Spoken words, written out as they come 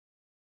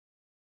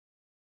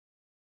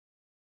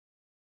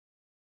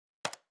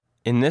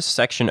In this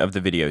section of the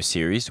video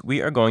series,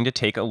 we are going to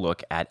take a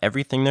look at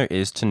everything there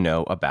is to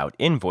know about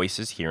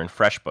invoices here in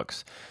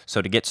Freshbooks.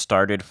 So to get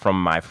started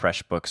from my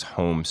Freshbooks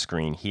home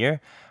screen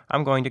here,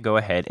 I'm going to go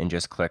ahead and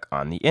just click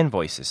on the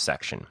Invoices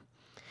section.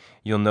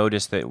 You'll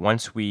notice that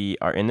once we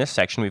are in this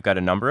section, we've got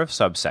a number of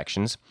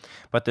subsections,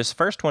 but this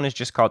first one is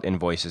just called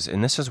Invoices,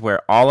 and this is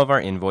where all of our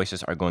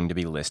invoices are going to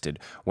be listed,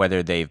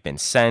 whether they've been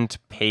sent,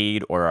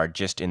 paid, or are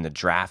just in the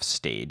draft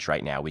stage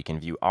right now. We can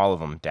view all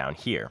of them down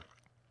here.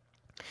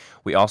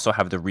 We also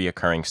have the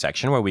reoccurring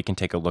section where we can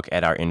take a look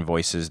at our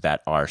invoices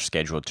that are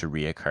scheduled to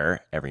reoccur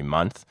every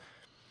month.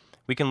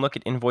 We can look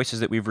at invoices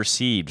that we've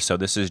received. So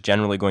this is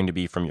generally going to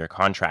be from your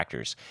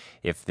contractors.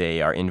 If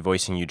they are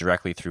invoicing you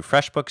directly through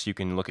FreshBooks, you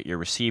can look at your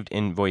received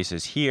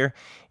invoices here,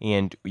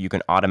 and you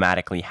can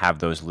automatically have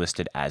those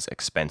listed as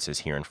expenses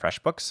here in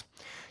FreshBooks.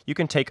 You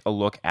can take a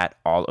look at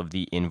all of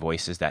the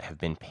invoices that have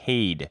been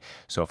paid.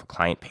 So if a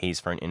client pays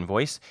for an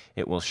invoice,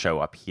 it will show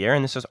up here.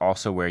 And this is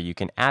also where you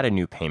can add a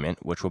new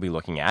payment, which we'll be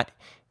looking at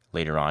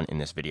later on in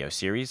this video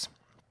series.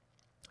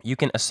 You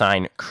can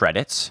assign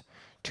credits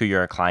to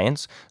your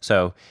clients.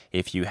 So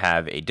if you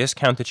have a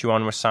discount that you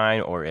want to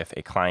assign, or if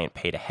a client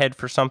paid ahead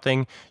for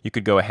something, you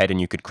could go ahead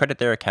and you could credit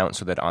their account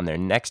so that on their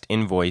next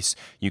invoice,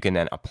 you can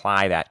then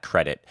apply that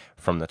credit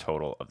from the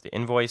total of the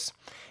invoice.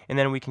 And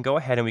then we can go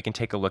ahead and we can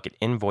take a look at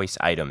invoice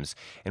items.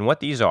 And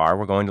what these are,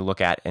 we're going to look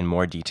at in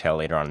more detail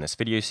later on in this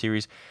video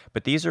series,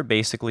 but these are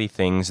basically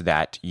things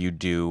that you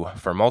do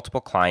for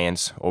multiple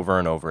clients over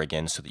and over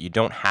again so that you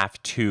don't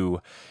have to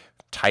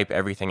type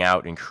everything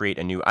out and create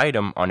a new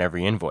item on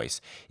every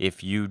invoice.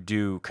 If you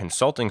do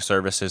consulting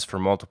services for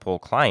multiple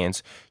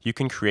clients, you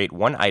can create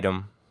one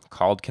item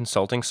called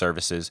consulting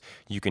services.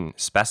 You can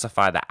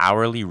specify the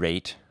hourly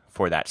rate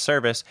for that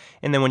service,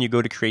 and then when you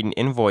go to create an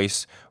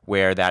invoice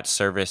where that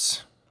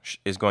service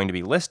is going to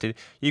be listed,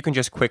 you can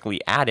just quickly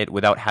add it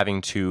without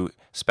having to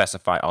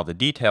specify all the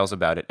details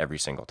about it every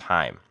single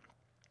time.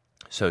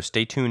 So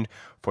stay tuned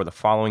for the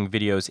following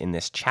videos in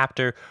this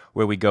chapter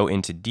where we go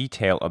into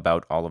detail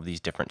about all of these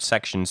different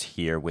sections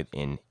here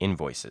within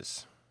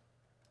Invoices.